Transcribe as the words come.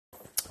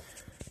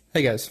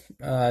Hey guys,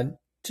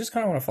 just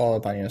kind of want to follow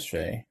up on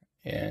yesterday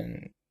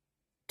and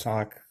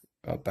talk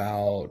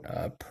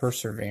about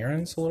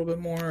perseverance a little bit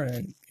more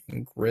and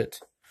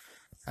grit.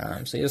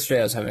 So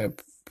yesterday I was having a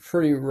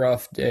pretty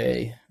rough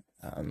day,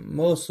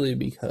 mostly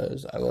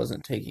because I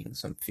wasn't taking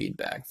some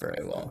feedback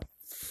very well.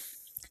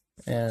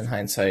 And in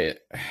hindsight,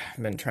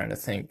 I've been trying to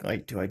think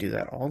like, do I do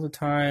that all the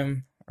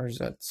time, or is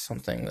that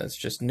something that's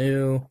just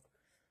new?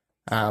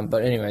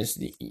 But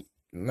anyways,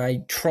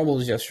 my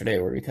troubles yesterday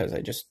were because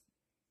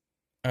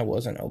I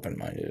wasn't open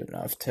minded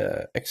enough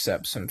to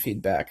accept some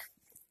feedback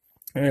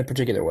in a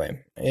particular way.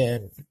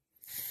 And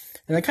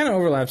that kind of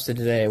overlaps to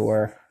today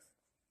where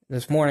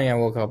this morning I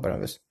woke up and I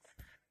was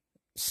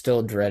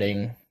still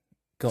dreading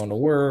going to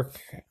work,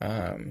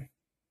 and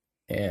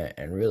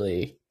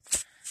really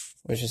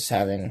was just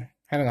having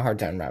a hard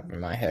time wrapping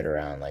my head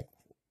around like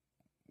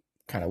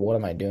kind of what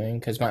am I doing?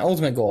 Because my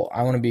ultimate goal,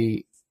 I want to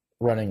be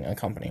running a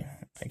company.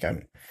 Like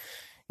I'm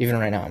even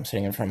right now, I'm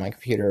sitting in front of my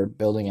computer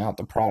building out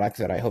the product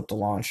that I hope to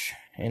launch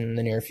in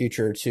the near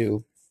future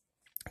to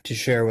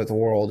share with the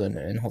world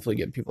and hopefully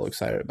get people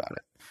excited about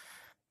it.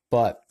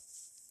 But,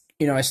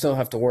 I still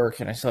have to work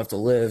and I still have to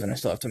live and I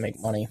still have to make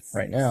money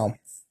right now.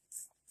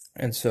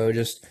 And so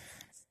just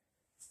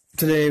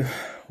today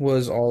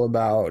was all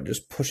about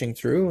just pushing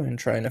through and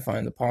trying to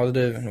find the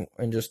positive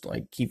and just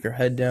like keep your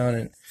head down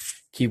and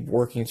keep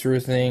working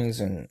through things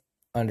and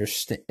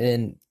understand.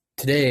 And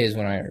today is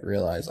when I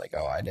realized like,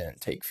 oh, I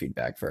didn't take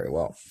feedback very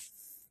well.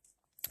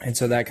 And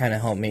so that kind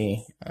of helped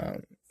me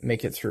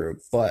make it through.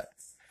 But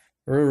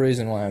the real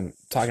reason why I'm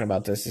talking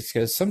about this is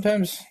because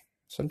sometimes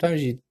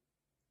you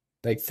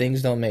like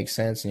things don't make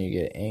sense and you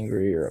get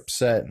angry or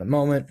upset in the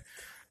moment,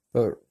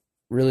 but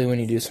really when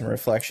you do some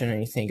reflection and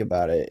you think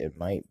about it, it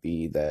might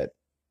be that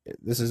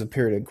this is a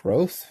period of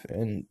growth,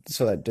 and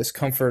so that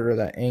discomfort or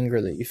that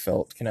anger that you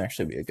felt can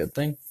actually be a good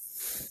thing.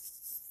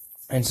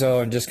 And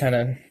so I'm just kind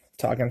of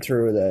talking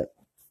through that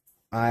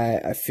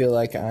I feel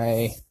like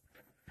I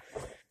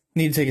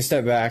need to take a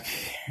step back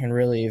and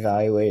really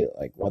evaluate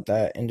like what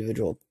that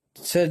individual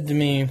said to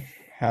me,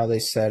 how they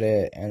said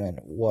it, and then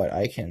what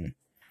I can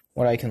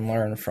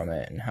learn from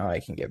it and how I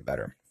can get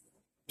better.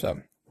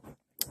 So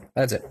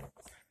that's it.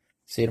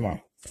 See you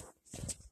tomorrow.